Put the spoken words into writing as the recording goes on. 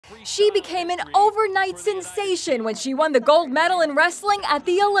She became an overnight sensation when she won the gold medal in wrestling at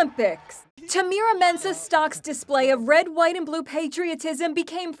the Olympics. Tamyra Mensah-Stock's display of red, white, and blue patriotism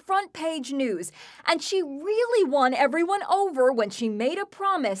became front-page news, and she really won everyone over when she made a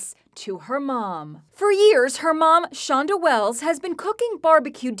promise to her mom. For years, her mom, Shonda Wells, has been cooking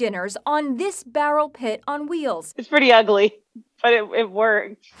barbecue dinners on this barrel pit on wheels. It's pretty ugly, but it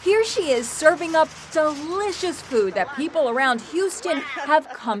worked. Here she is serving up delicious food that people around Houston have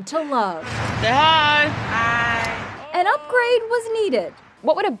come to love. Say hi. Hi. An upgrade was needed.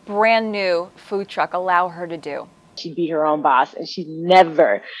 What would a brand new food truck allow her to do? She'd be her own boss, and she's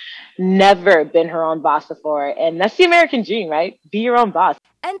never been her own boss before. And that's the American dream, right? Be your own boss.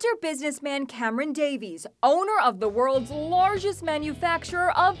 Enter businessman Cameron Davies, owner of the world's largest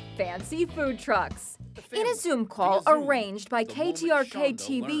manufacturer of fancy food trucks. In a Zoom call arranged by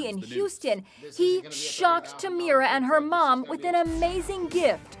KTRK-TV in Houston, he shocked Tamyra and her mom with an amazing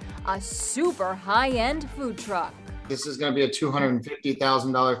gift, a super high-end food truck. This is going to be a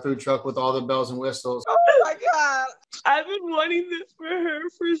 $250,000 food truck with all the bells and whistles. Oh my God. I've been wanting this for her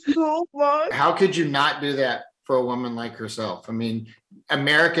for so long. How could you not do that for a woman like herself? I mean,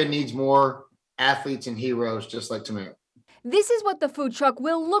 America needs more athletes and heroes just like Tamyra. This is what the food truck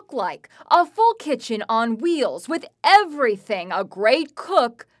will look like. A full kitchen on wheels with everything a great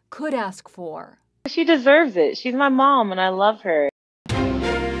cook could ask for. She deserves it. She's my mom and I love her.